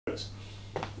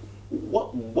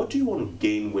What do you want to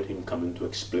gain with him coming to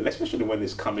explain, especially when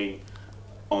he's coming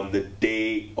on the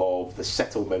day of the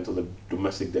settlement of the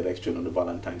domestic debt exchange on the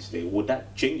Valentine's Day? Would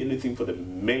that change anything for the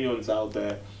millions out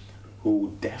there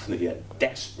who definitely are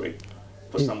desperate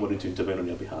for somebody to intervene on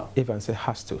their behalf? Evans, it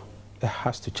has to. It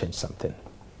has to change something.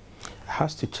 It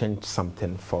has to change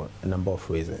something for a number of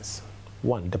reasons.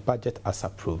 One, the budget as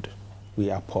approved, we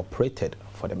appropriated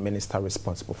for the minister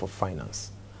responsible for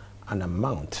finance an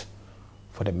amount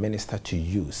for the minister to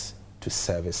use to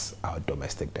service our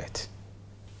domestic debt.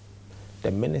 The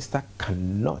minister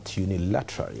cannot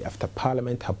unilaterally, after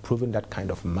Parliament have proven that kind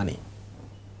of money,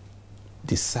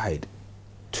 decide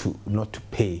not to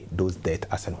pay those debts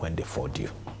as and when they fall due.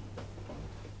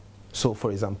 So,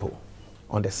 for example,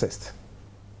 on the 6th,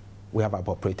 we have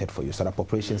appropriated for you. So the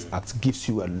Appropriations Act gives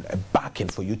you a backing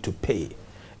for you to pay,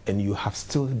 and you have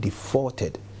still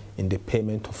defaulted in the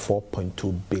payment of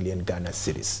 4.2 billion Ghana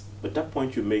cedis. But that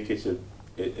point you make is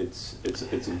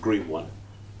it's a grave one.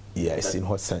 Yes, in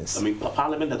what sense? I mean,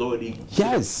 Parliament has already...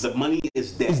 Yes. The money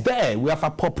is there. It's there. We have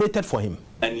appropriated for him.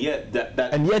 And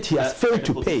yet he has failed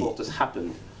to pay. Has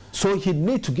happened. So he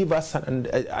needs to give us an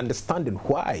understanding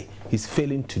why he's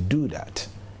failing to do that.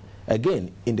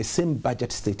 Again, in the same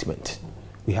budget statement,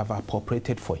 we have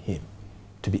appropriated for him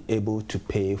to be able to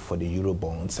pay for the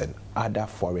Eurobonds and other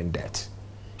foreign debt.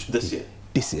 This year?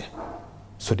 This year.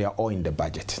 So they are all in the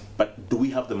budget. But do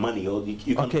we have the money? Or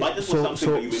you can budget for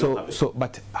something but you may not have it.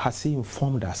 But has he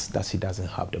informed us that he doesn't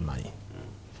have the money?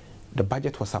 The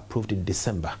budget was approved in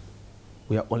December.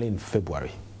 We are only in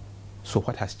February. So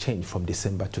what has changed from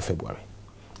December to February?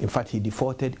 In fact, he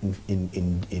defaulted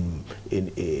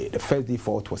the first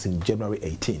default was in January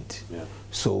 18th. Yeah.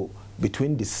 So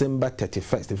between December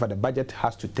 31st, in fact, the budget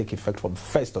has to take effect from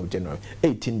 1st of January,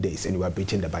 18 days, and you are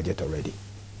breaching the budget already.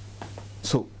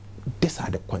 So these are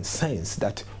the concerns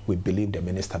that we believe the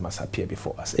minister must appear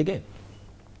before us. Again,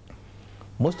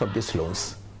 most of these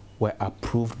loans were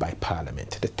approved by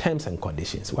Parliament. The terms and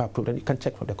conditions were approved, and you can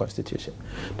check from the Constitution.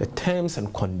 The terms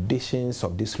and conditions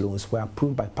of these loans were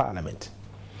approved by Parliament.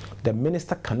 The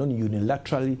minister cannot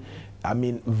unilaterally,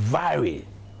 vary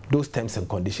those terms and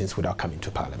conditions without coming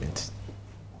to Parliament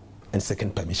and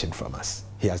seeking permission from us.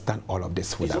 He has done all of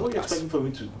this without us. Is that what you're expecting for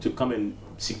me to come and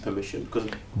seek permission? Because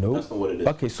no, that's not what it is.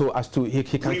 Okay, so as to he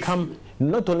can come,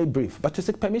 not only brief, but to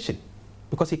seek permission.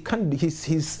 Because he can't, he's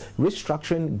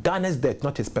restructuring Ghana's debt,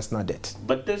 not his personal debt.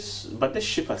 But this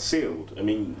ship has sailed. I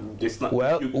mean, it's not.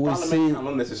 Well, we'll see.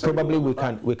 Probably we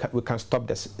can stop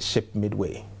the ship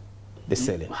midway, the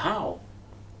sailing. How?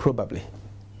 Probably.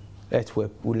 Let's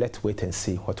wait and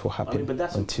see what will happen but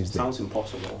that on Tuesday. Sounds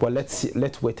impossible. Well,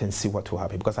 let's wait and see what will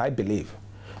happen, because I believe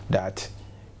that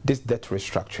this debt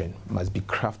restructuring must be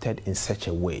crafted in such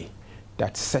a way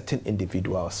that certain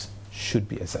individuals should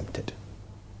be exempted.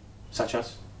 Such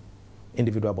as?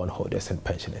 Individual bondholders and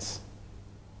pensioners.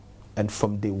 And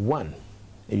from day one,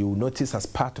 you will notice as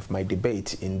part of my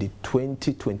debate in the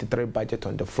 2023 budget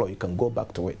on the floor, you can go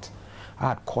back to it, I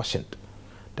had cautioned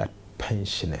that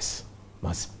pensioners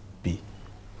must be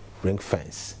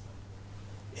ring-fenced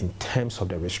in terms of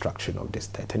the restructuring of this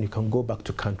debt. And you can go back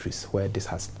to countries where this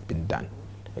has been done,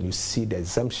 and you see the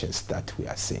exemptions that we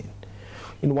are seeing.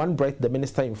 In one breath, the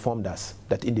minister informed us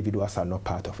that individuals are not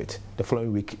part of it. The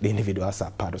following week, the individuals are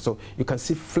part of it. So you can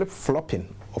see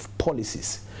flip-flopping of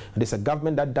policies. And there's a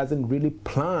government that doesn't really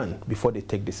plan before they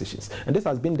take decisions. And this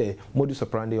has been the modus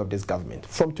operandi of this government.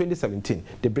 From 2017,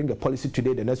 they bring a policy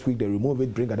today, the next week they remove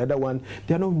it, bring another one.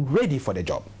 They are not ready for the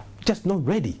job, just not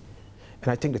ready.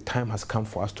 And I think the time has come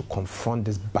for us to confront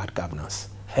this bad governance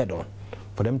head on,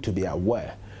 for them to be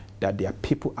aware that there are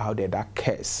people out there that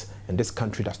cares, and this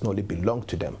country does not only belong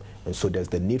to them. And so there's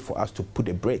the need for us to put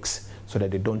the brakes so that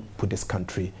they don't put this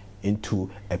country into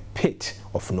a pit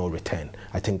of no return.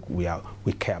 I think we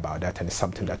care about that, and it's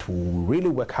something that we will really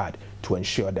work hard to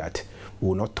ensure that we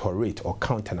will not tolerate or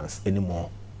countenance any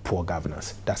more poor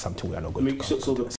governance. That's something we are not going to do.